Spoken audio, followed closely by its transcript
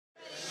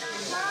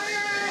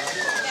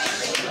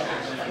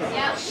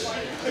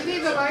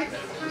So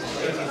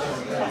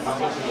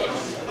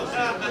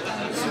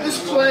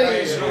this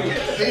play is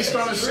based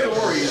on a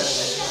story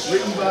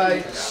written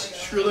by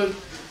Srila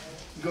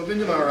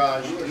Govinda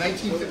Maharaj in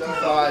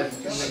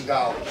 1955 in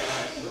Bengal.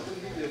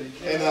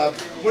 And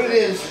what it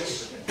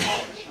is,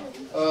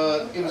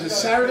 it was a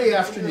Saturday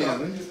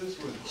afternoon,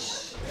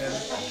 and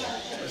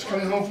I was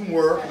coming home from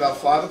work about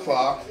 5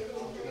 o'clock,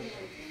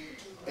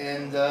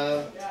 and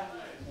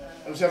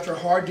it was after a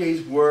hard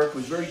day's work. I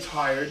was very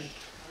tired,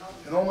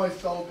 and all my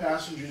fellow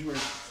passengers were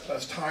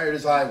as tired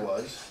as I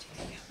was.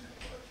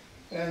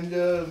 And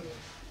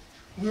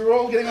we were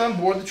all getting on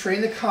board the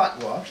train to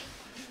Katwa,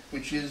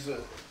 which is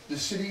the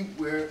city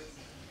where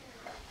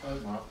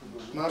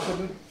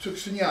Mahaprabhu took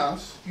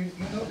sannyas. You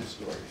know this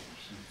story.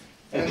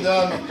 And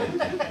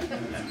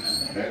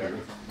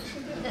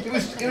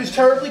it was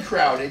terribly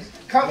crowded.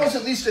 Katwa was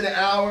at least an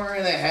hour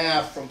and a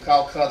half from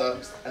Calcutta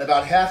and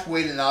about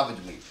halfway to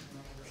Navadvip.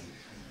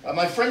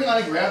 My friend and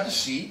I grabbed a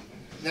seat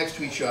next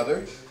to each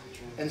other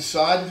and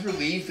sighed with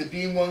relief at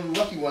being one of the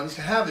lucky ones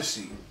to have a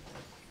seat.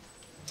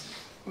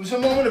 It was a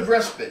moment of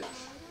respite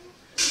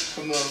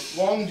from the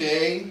long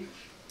day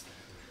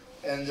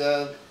and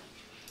the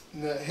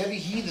heavy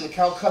heat of the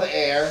Calcutta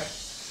air,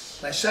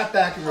 and I sat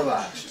back and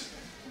relaxed.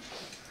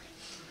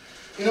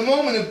 In a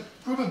moment, a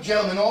group of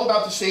gentlemen, all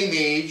about the same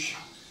age,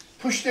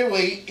 pushed their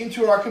way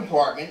into our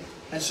compartment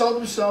and settled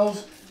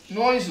themselves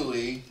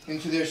noisily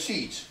into their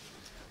seats.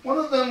 One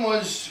of them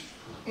was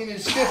in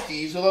his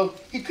 50s, although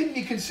he couldn't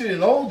be considered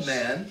an old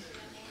man,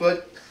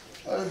 but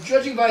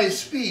judging by his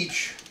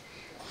speech,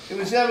 it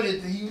was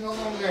evident that he no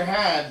longer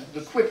had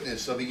the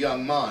quickness of a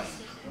young mind.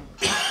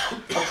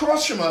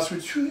 Across from us were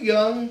two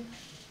young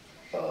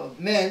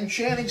men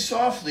chanting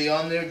softly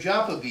on their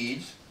japa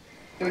beads.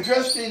 They were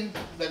dressed in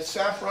that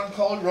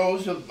saffron-colored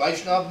robes of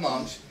Vaishnava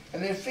monks,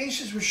 and their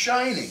faces were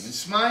shining and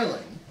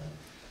smiling.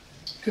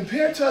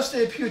 Compared to us,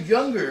 they appeared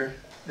younger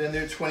than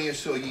their 20 or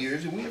so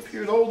years, and we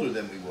appeared older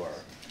than we were.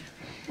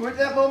 We were at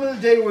that moment of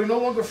the day where we were no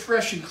longer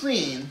fresh and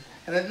clean,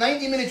 and that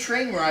 90-minute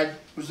train ride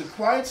was the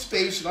quiet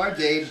space in our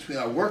day between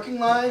our working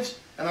lives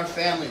and our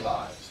family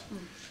lives.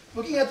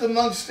 Looking at the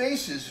monks'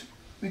 faces,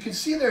 we could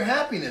see their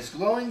happiness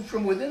glowing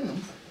from within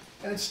them,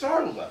 and it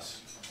startled us.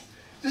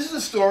 This is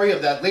the story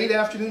of that late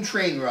afternoon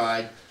train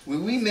ride where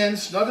we men,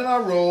 snug in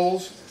our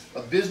roles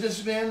of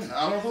businessmen and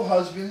honorable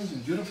husbands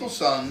and dutiful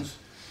sons,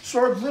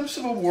 saw a glimpse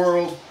of a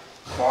world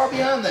far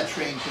beyond that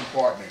train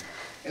compartment,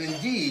 and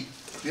indeed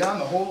beyond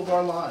the whole of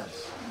our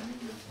lives.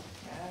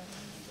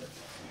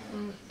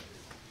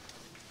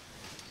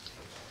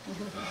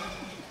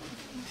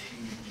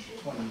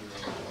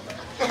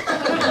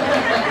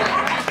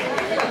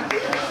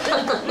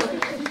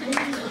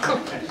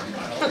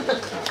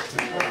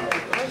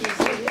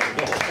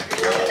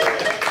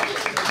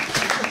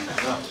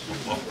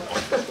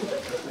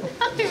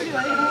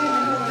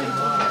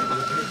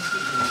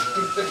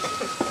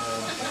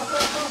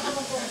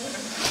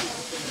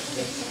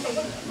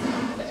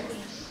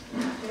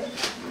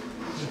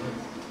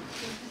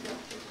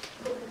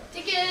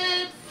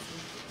 Tickets!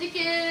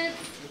 Tickets!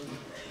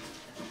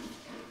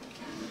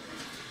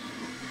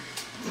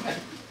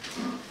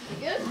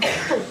 Tickets?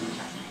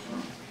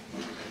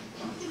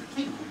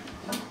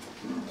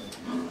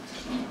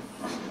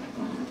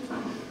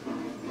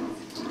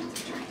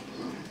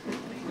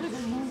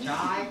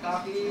 Chai,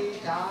 coffee,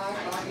 chai,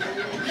 coffee.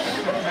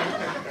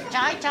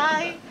 Chai,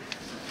 chai.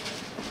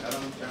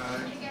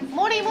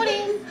 Morning,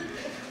 morning.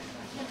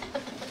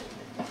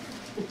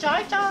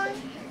 Chai, chai.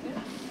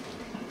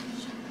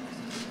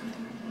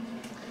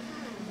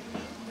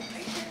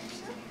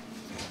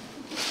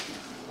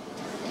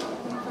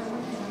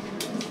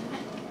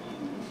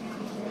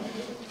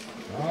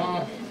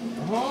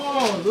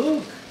 Oh,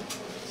 look!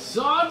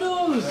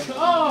 Sadhus!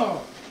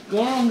 Oh!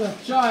 Govinda,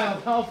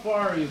 child, how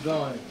far are you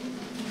going?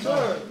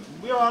 Sir,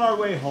 we are on our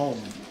way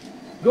home.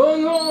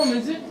 Going home,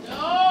 is it?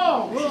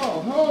 Oh,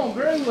 well, home,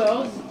 very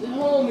well.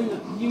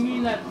 Home, you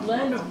mean that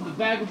land of the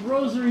bag of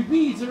rosary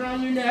beads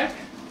around your neck?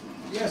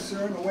 Yes,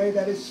 sir, in a way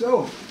that is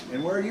so.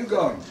 And where are you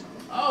going?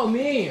 Oh,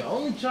 me,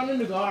 only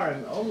Chandranagar,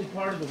 and only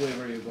part of the way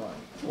where you're going.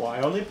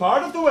 Why only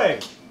part of the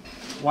way?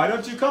 Why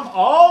don't you come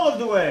all of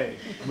the way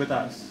with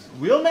us?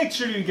 We'll make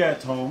sure you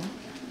get home.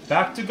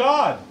 Back to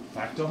God.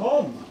 Back to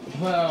home.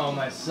 Well,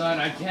 my son,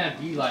 I can't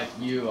be like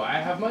you. I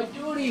have my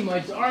duty, my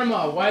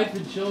dharma, wife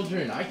and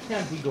children. I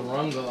can't be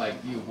Gauranga like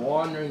you,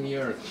 wandering the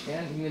earth,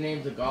 chanting the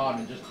names of God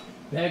and just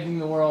begging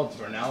the world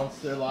to renounce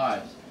their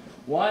lives.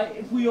 Why,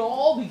 if we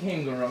all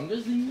became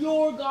Gaurangas, then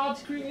your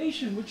God's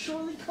creation would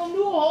surely come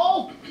to a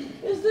halt.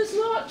 Is this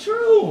not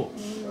true?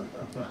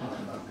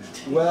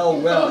 Well,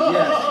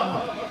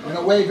 yes. In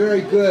a way,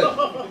 very good.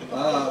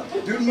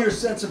 Due to your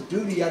sense of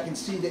duty, I can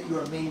see that you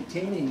are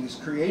maintaining this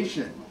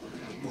creation.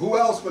 Who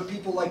else but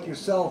people like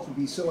yourself would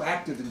be so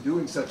active in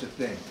doing such a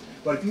thing?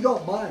 But if you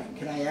don't mind,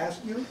 can I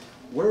ask you,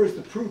 where is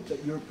the proof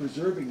that you're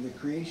preserving the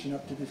creation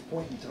up to this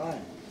point in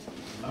time?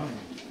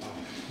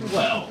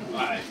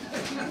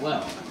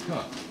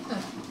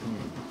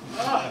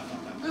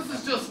 This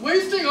is just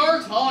wasting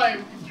our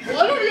time.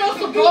 Why don't you ask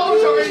the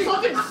brahmachari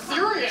something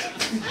serious?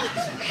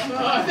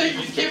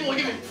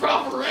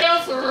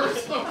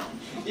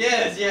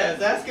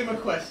 Let's ask him a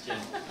question.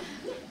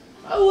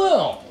 I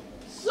will.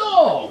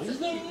 So, is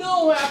there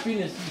no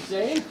happiness, you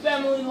say, in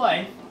family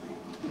life?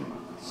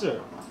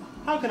 Sir,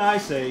 how can I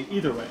say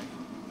either way?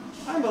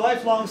 I'm a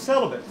lifelong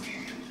celibate,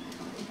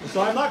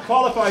 so I'm not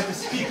qualified to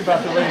speak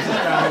about the ways of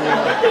family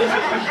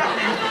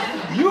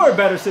life. You are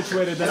better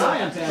situated than I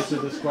am to answer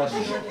this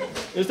question.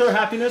 Is there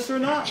happiness or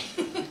not?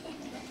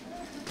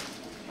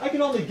 I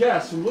can only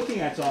guess from looking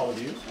at all of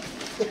you.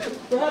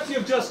 Perhaps you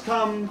have just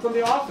come from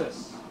the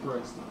office, for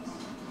instance.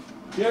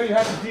 There you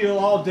have to deal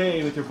all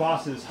day with your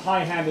boss's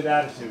high-handed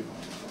attitude.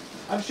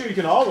 I'm sure you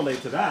can all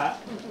relate to that.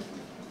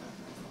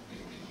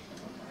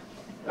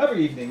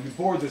 Every evening you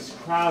board this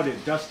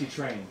crowded, dusty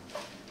train.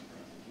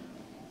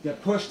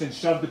 Get pushed and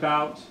shoved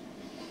about.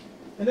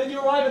 And then you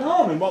arrive at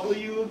home, and what will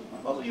you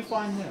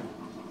find there?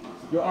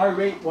 Your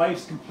irate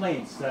wife's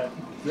complaints that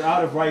you're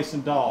out of rice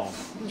and dal,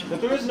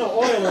 that there is no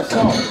oil or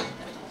salt,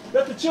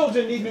 that the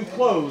children need new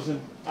clothes, and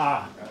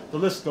the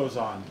list goes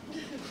on.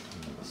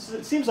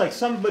 It seems like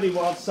somebody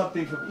wants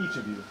something from each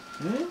of you.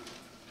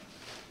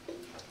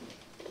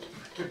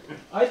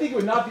 I think it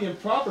would not be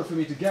improper for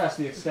me to guess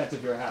the extent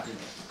of your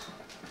happiness.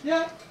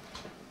 Yet,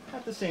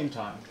 at the same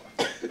time,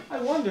 I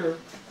wonder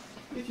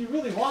if you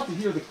really want to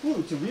hear the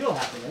clue to real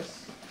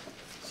happiness.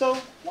 So,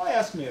 why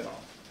ask me at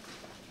all?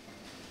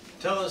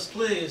 Tell us,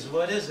 please,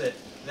 what is it,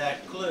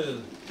 that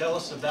clue? Tell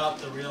us about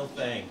the real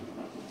thing.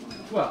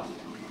 Well,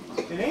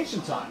 in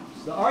ancient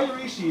times, the Arya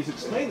Rishis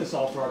explained this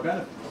all for our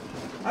benefit.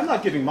 I'm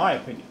not giving my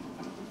opinion.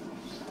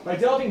 By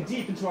delving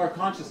deep into our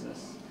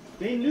consciousness,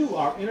 they knew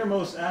our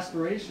innermost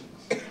aspirations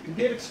and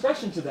gave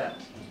expression to them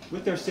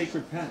with their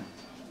sacred pen.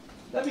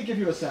 Let me give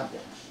you a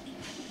sample.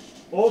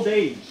 Old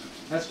age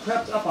has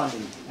crept up on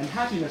me, and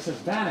happiness has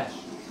vanished.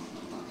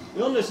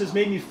 Illness has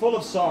made me full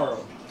of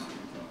sorrow.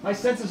 My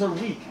senses are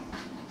weak,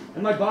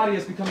 and my body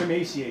has become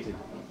emaciated.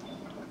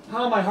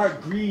 How my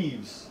heart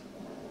grieves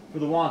for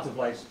the want of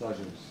life's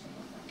pleasures.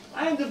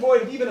 I am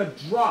devoid of even a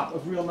drop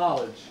of real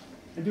knowledge,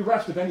 and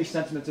bereft of any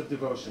sentiment of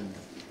devotion.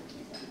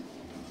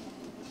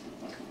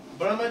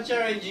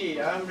 Brahmachari-ji,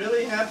 I'm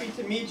really happy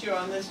to meet you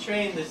on this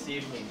train this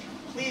evening.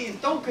 Please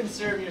don't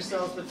concern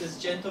yourselves with this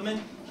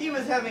gentleman. He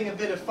was having a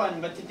bit of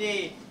fun, but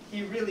today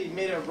he really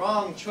made a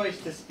wrong choice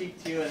to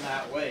speak to you in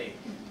that way.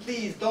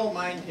 Please don't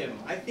mind him.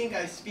 I think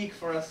I speak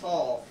for us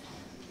all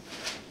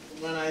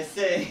when I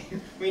say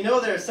we know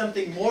there's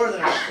something more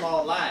than our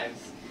small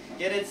lives,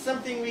 yet it's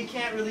something we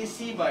can't really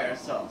see by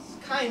ourselves.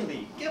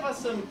 Kindly give us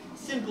some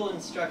simple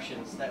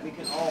instructions that we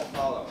can all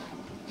follow.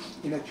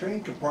 In a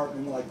train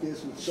compartment like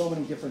this with so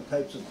many different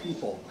types of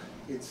people,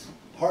 it's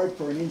hard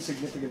for an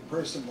insignificant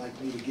person like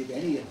me to give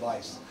any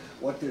advice,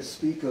 what to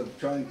speak of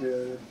trying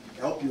to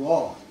help you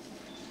all.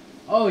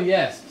 Oh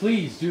yes,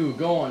 please do,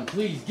 go on.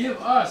 Please give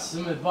us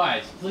some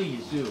advice.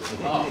 Please do.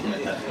 Oh.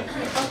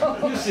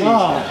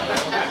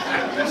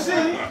 You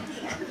see,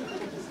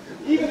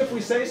 even if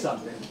we say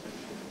something,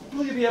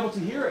 will you be able to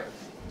hear it?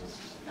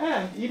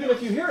 And even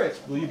if you hear it,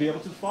 will you be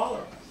able to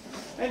follow?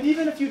 And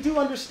even if you do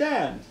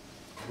understand,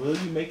 will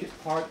you make it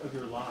part of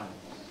your lives?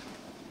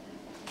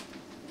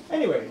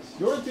 Anyways,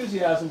 your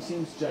enthusiasm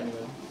seems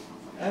genuine,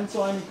 and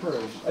so I'm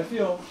encouraged. I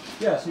feel,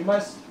 yes, we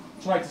must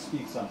try to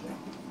speak something.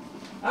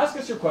 Ask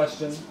us your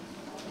question,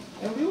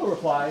 and we will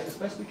reply as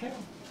best we can.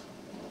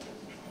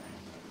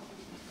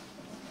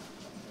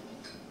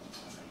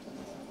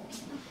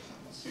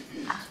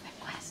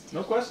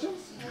 No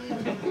questions?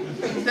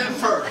 Then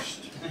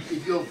first,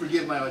 if you'll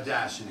forgive my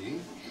audacity,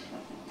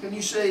 can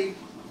you say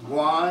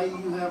why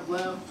you have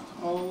left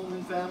home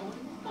and family?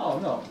 Oh,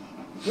 no.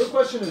 Your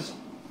question is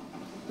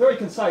very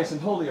concise and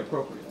wholly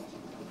appropriate.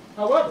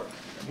 However,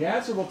 the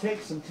answer will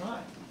take some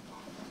time,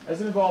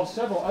 as it involves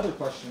several other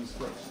questions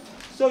first.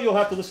 So you'll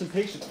have to listen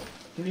patiently.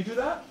 Can you do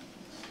that?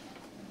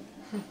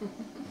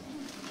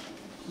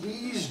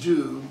 Please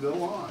do go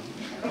on.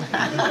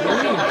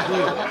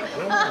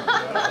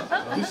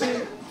 You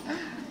see,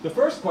 the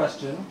first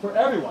question for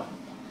everyone,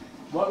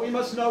 what we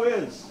must know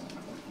is,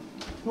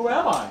 who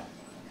am I?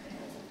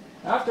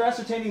 After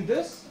ascertaining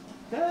this,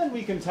 then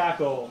we can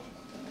tackle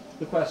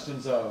the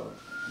questions of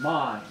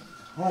mind,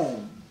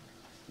 home,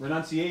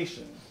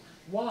 renunciation,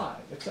 why,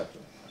 etc.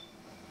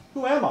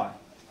 Who am I?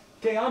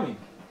 Que ami?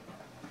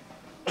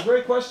 The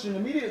very question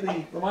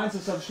immediately reminds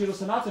us of Srila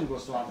Sanatana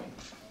Goswami.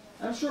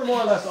 I'm sure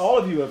more or less all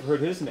of you have heard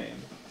his name.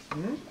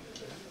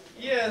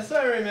 Yes,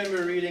 I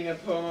remember reading a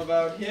poem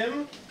about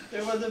him.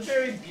 There was a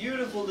very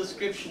beautiful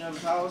description of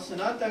how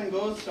Sanatana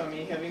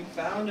Goswami, having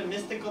found a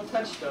mystical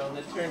touchstone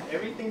that turned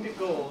everything to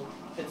gold,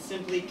 had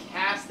simply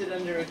cast it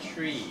under a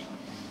tree,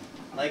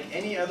 like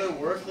any other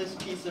worthless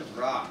piece of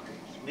rock.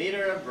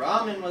 Later, a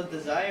Brahmin was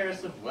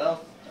desirous of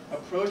wealth,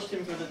 approached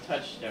him for the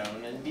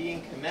touchstone, and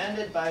being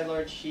commanded by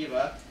Lord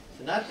Shiva,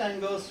 Sanatana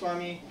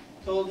Goswami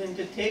told him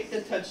to take the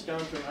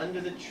touchstone from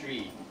under the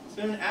tree.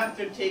 Soon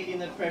after taking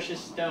the precious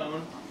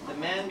stone, the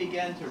man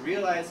began to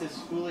realize his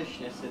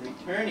foolishness, and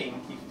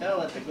returning, he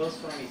fell at the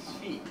Goswami's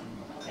feet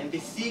and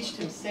beseeched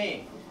him,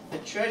 saying, "The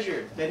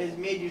treasure that has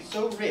made you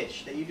so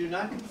rich that you do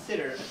not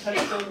consider a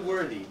touchstone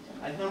worthy,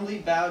 I humbly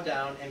bow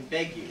down and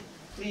beg you,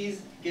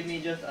 please give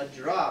me just a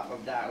drop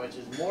of that which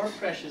is more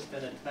precious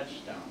than a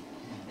touchstone.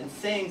 In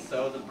saying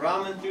so, the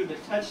Brahmin threw the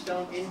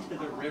touchstone into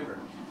the river.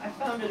 I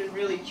found it a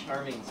really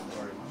charming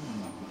story.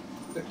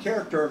 The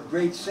character of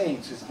great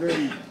saints is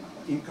very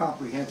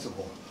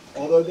incomprehensible.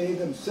 Although they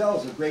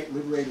themselves are great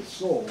liberated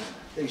souls,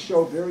 they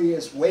show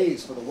various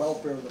ways for the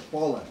welfare of the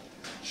fallen.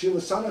 Srila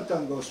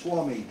Sanatana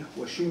Goswami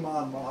was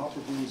Sriman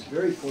Mahaprabhu's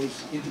very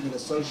close intimate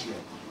associate.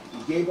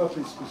 He gave up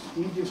his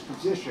prestigious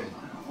position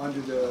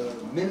under the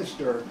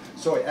minister,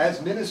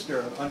 as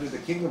minister under the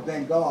King of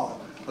Bengal,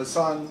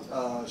 Hassan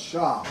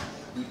Shah.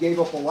 He gave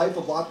up a life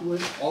of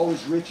opulence, all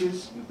his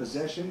riches and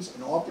possessions,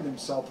 and offered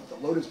himself at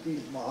the lotus feet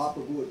of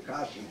Mahaprabhu at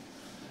Kashi.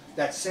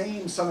 That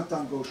same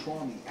Sanatana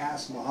Goswami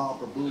asked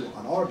Mahaprabhu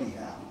on our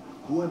behalf,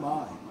 who am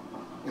I?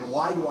 And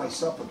why do I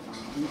suffer from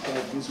the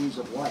threefold miseries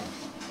of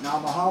life? Now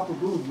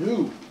Mahaprabhu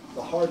knew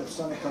the heart of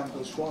Sanatana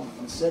Goswami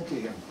and said to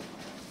him,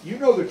 you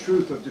know the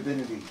truth of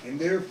divinity, and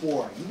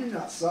therefore you do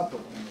not suffer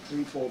from the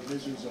threefold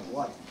miseries of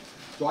life.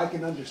 So I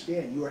can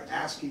understand you are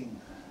asking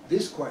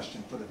this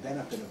question for the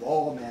benefit of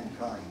all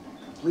mankind.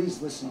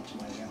 Please listen to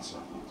my answer.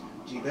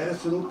 Jivana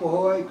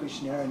Sarupahoy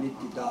Krishnara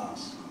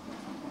Nityadas.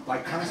 By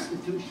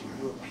constitution,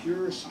 you are a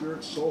pure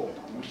spirit soul.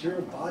 The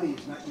material body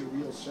is not your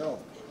real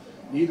self.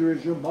 Neither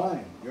is your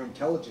mind, your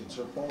intelligence,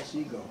 or false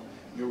ego.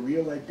 Your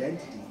real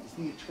identity is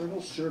the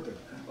eternal servant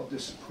of the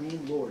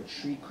Supreme Lord,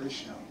 Sri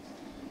Krishna.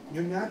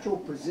 Your natural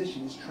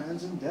position is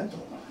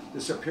transcendental. The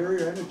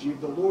superior energy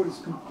of the Lord is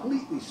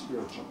completely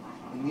spiritual,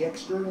 and the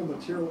external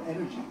material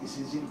energy is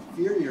his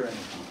inferior energy.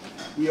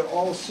 We are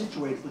all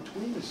situated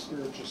between the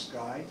spiritual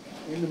sky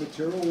and the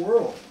material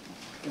world,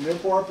 and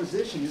therefore our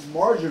position is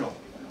marginal.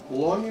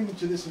 Belonging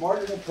to this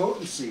marginal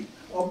potency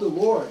of the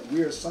Lord,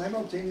 we are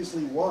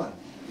simultaneously one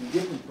and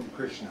different from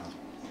Krishna.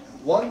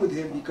 One with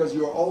him because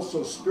you are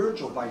also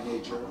spiritual by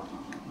nature,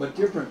 but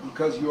different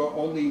because you are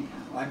only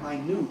a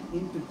minute,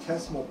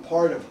 infinitesimal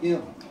part of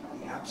him,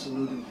 the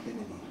absolute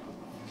infinity.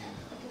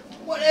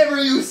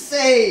 Whatever you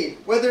say,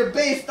 whether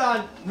based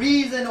on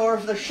reason or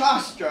the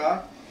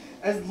Shastra,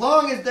 as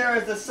long as there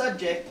is a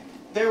subject,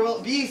 there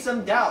will be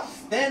some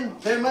doubts. Then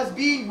there must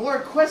be more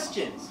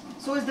questions.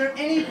 So is there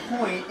any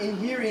point in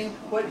hearing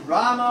what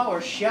Rama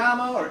or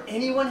Shyama or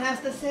anyone has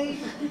to say?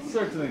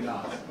 Certainly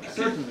not.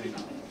 Certainly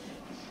not.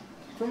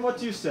 From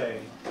what you say,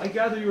 I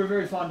gather you are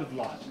very fond of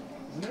logic,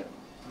 isn't it?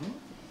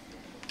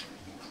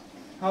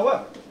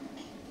 However,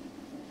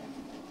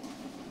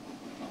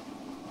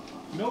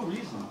 no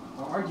reason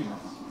or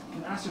arguments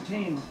can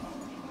ascertain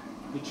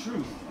the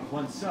truth of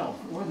oneself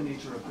or the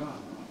nature of God.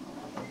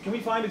 Can we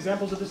find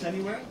examples of this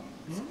anywhere?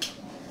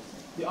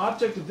 The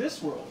object of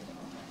this world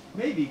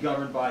may be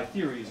governed by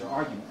theories or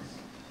arguments,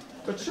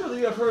 but surely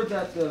you have heard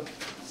that the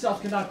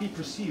self cannot be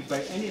perceived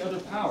by any other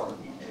power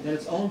than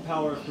its own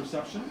power of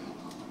perception.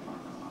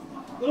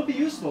 Will it be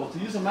useful to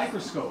use a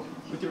microscope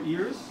with your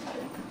ears?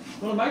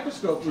 Will a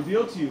microscope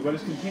reveal to you what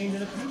is contained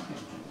in a painting?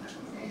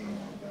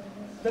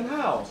 Then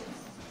how,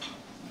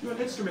 through an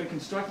instrument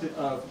constructed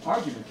of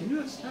argument, can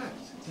you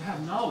expect to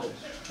have knowledge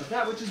of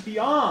that which is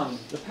beyond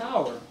the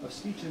power of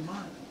speech and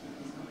mind?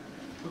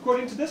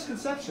 According to this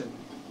conception,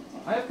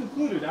 I have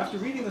concluded, after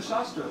reading the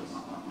Shastras,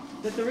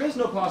 that there is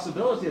no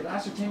possibility of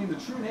ascertaining the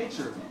true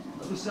nature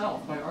of the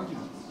self by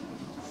arguments.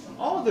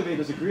 All of the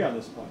Vedas agree on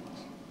this point.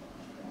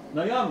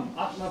 Nayam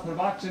atma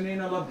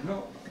pravachanena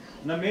labhyo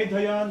na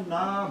medhaya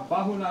na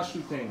bahuna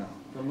shrutena,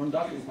 from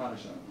Mundaka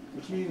Upanishad,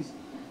 which means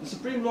the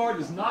Supreme Lord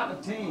is not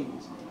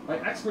obtained by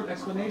expert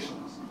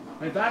explanations,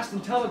 by vast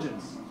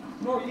intelligence,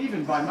 nor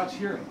even by much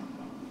hearing.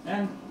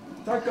 And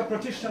Tarka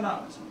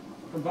Pratishtanat,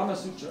 from Brahma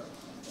Sutra,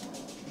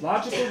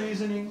 logical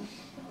reasoning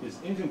is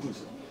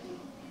inconclusive.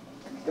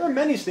 There are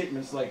many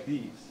statements like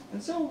these,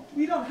 and so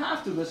we don't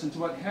have to listen to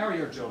what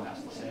Harry or Joe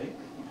has to say.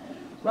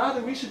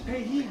 Rather, we should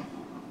pay heed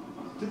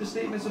to the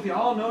statements of the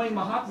all-knowing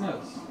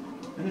Mahatmas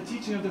and the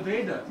teaching of the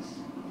Vedas.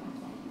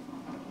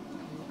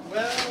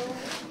 Well,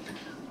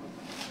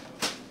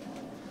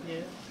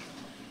 yeah.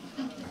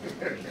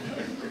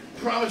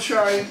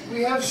 Brahmachari,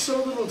 we have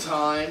so little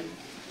time.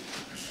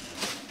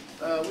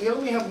 We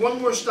only have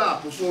one more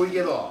stop before we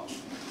get off.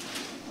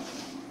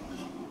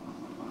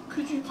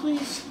 Could you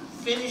please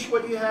finish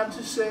what you have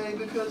to say?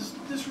 Because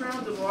this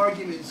round of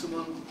arguments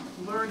among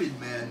learned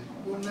men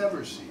will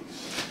never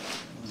cease.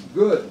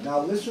 Good.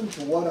 Now listen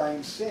to what I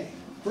am saying.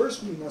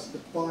 First, we must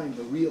define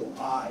the real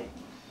I.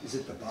 Is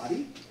it the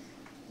body,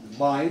 the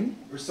mind,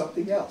 or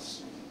something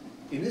else?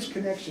 In this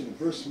connection,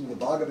 a verse from the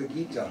Bhagavad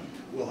Gita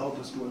will help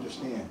us to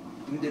understand.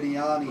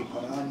 Indriyani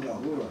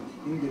paranyahura,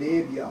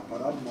 indrevya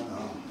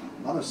paradmana,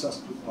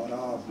 manasastu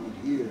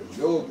parabuddhir,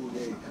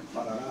 yobude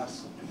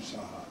pararastu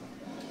saha.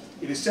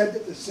 It is said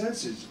that the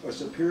senses are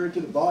superior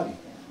to the body.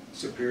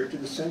 Superior to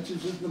the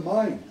senses is the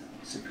mind.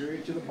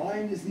 Superior to the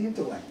mind is the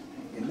intellect.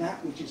 And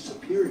that which is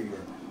superior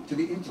to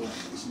the intellect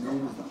is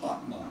known as the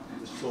Atma,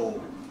 the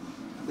soul.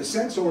 The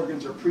sense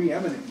organs are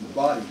preeminent in the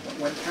body, but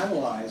when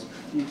analyzed,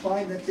 we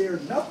find that they are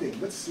nothing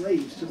but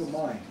slaves to the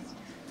mind.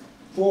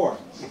 For,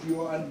 if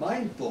you are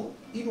unmindful,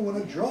 even when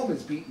a drum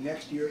is beaten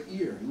next to your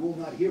ear, you will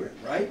not hear it,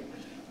 right?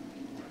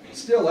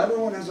 Still,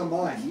 everyone has a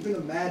mind, even a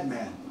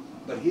madman,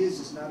 but his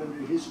is not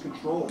under his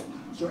control.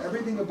 So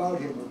everything about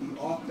him will be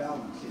off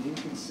balance and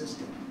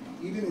inconsistent,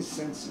 even his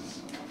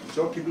senses.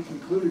 So it can be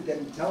concluded that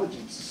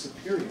intelligence is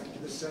superior to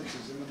the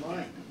senses and the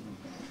mind.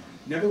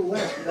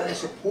 Nevertheless, without a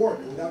support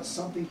and without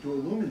something to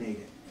illuminate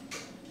it,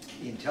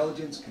 the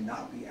intelligence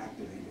cannot be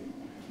activated.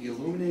 The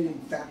illuminating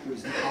factor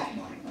is the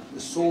Atma, the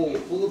soul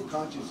full of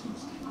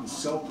consciousness and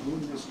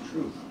self-luminous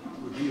truth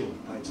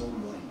revealed by its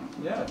own light.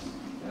 Yes,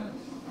 yes.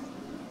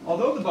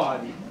 Although the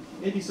body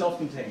may be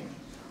self-contained,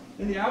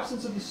 in the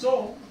absence of the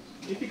soul,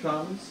 it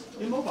becomes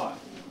immobile.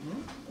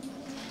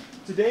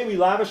 Today we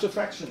lavish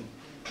affection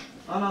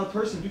on a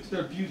person due to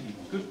their beauty,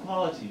 good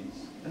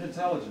qualities, and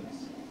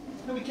intelligence.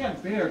 And we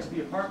can't bear to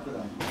be apart from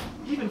them,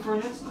 even for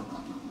an instant.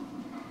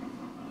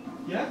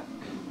 Yet,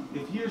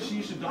 if he or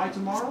she should die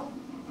tomorrow,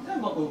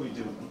 then what will we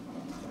do?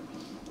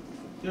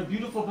 Their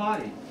beautiful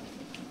body,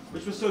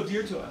 which was so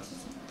dear to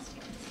us,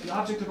 the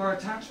object of our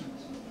attachment,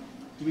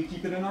 do we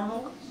keep it in our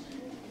homes?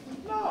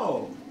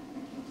 No.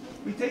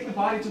 We take the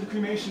body to the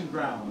cremation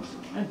grounds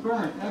and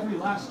burn every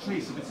last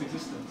trace of its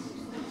existence.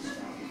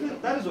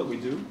 That is what we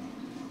do,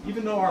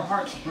 even though our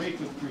hearts break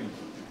with grief.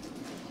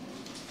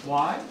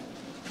 Why?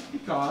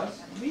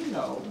 Because we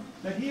know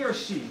that he or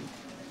she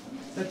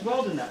that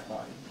dwelled in that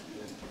body,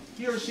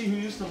 he or she who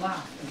used to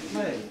laugh and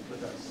play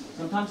with us,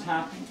 sometimes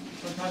happy,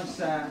 sometimes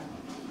sad,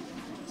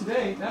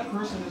 today that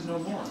person is no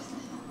more.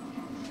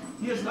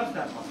 He has left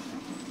that body,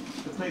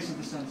 the place of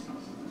the senses.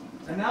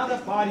 And now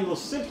that body will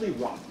simply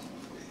rot.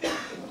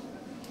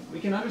 We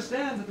can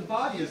understand that the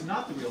body is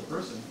not the real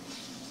person.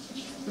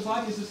 The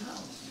body is his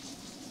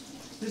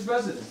house, his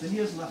residence, and he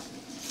has left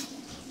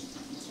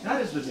it.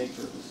 That is the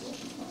nature of the soul.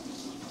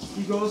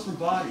 He goes from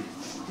body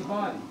to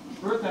body,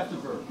 birth after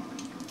birth,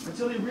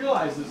 until he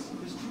realizes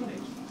his true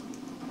nature.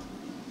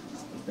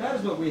 That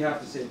is what we have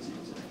to say to you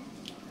today.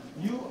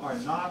 You are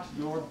not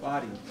your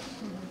body.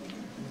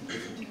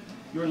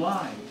 Your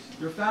lives,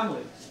 your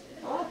families,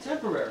 are all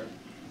temporary.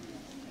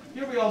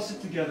 Here we all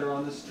sit together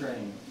on this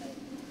train,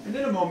 and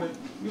in a moment,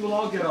 we will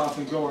all get off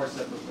and go our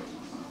separate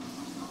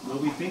ways. Will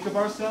we think of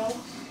ourselves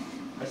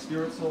as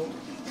spirit souls?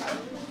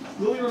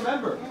 Will we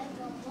remember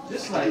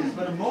this life is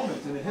but a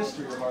moment in the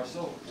history of our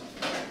souls?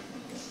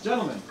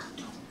 Gentlemen,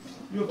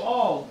 you have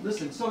all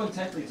listened so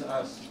intently to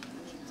us.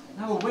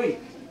 Now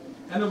awake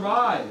and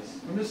arise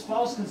from this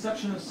false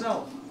conception of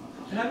self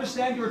and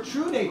understand your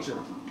true nature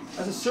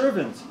as a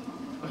servant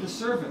of the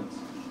servant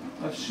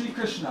of Sri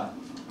Krishna,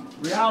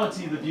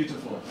 reality the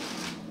beautiful.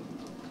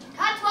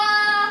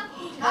 Katwa!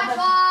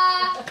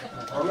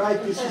 Katwa! All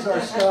right, this is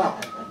our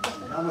stop.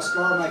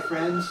 Namaskar, my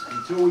friends,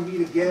 until we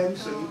meet again,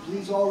 so you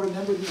please all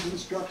remember these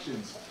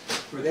instructions,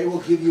 for they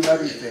will give you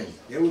everything.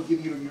 They will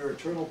give you your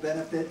eternal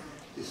benefit.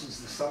 This is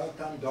the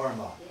Sanatana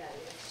Dharma.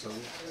 So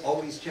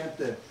always chant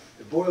it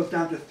boils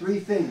down to three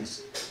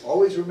things.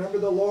 Always remember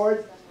the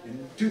Lord,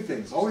 and two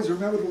things. Always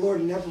remember the Lord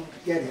and never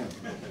forget Him.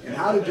 And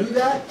how to do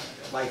that?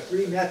 By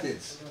three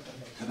methods.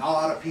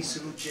 Tanara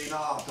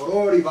Pisuchena,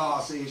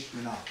 Tororiva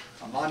Seishmina,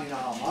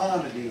 Amanina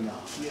Amanadina,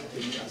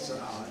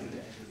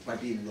 by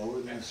being lower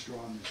than a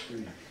strong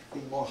tree,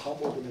 being more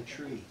humble than a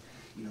tree,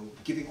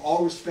 giving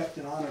all respect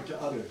and honor to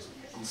others.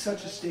 In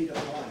such a state of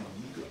mind,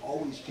 you could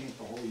always chant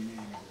the holy name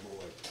of the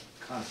Lord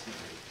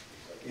constantly.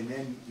 And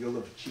then you'll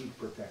have achieved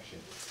perfection.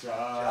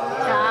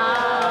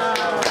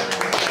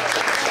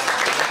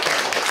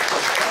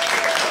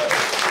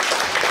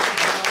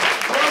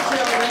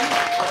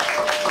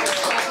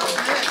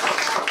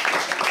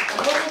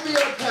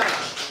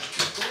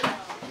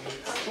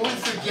 Won't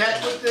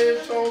forget what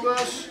they've told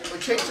us, or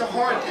take to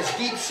heart this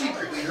deep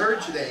secret we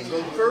heard today and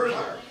go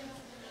further.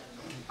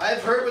 I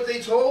have heard what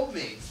they told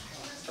me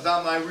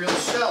about my real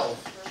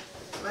self,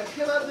 and I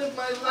cannot live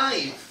my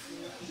life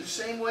the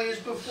same way as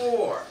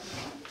before.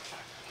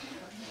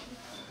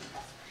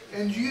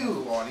 And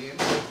you,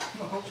 audience,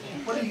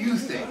 what do you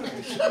think?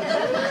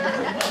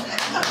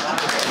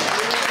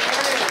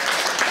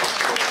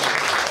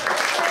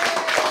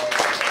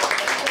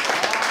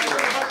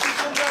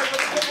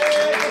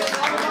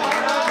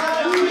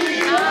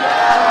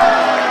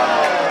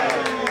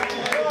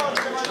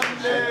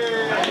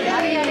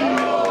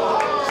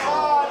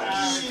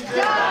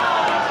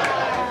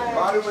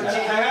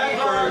 Madhumati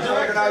for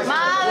organizing the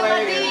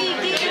play.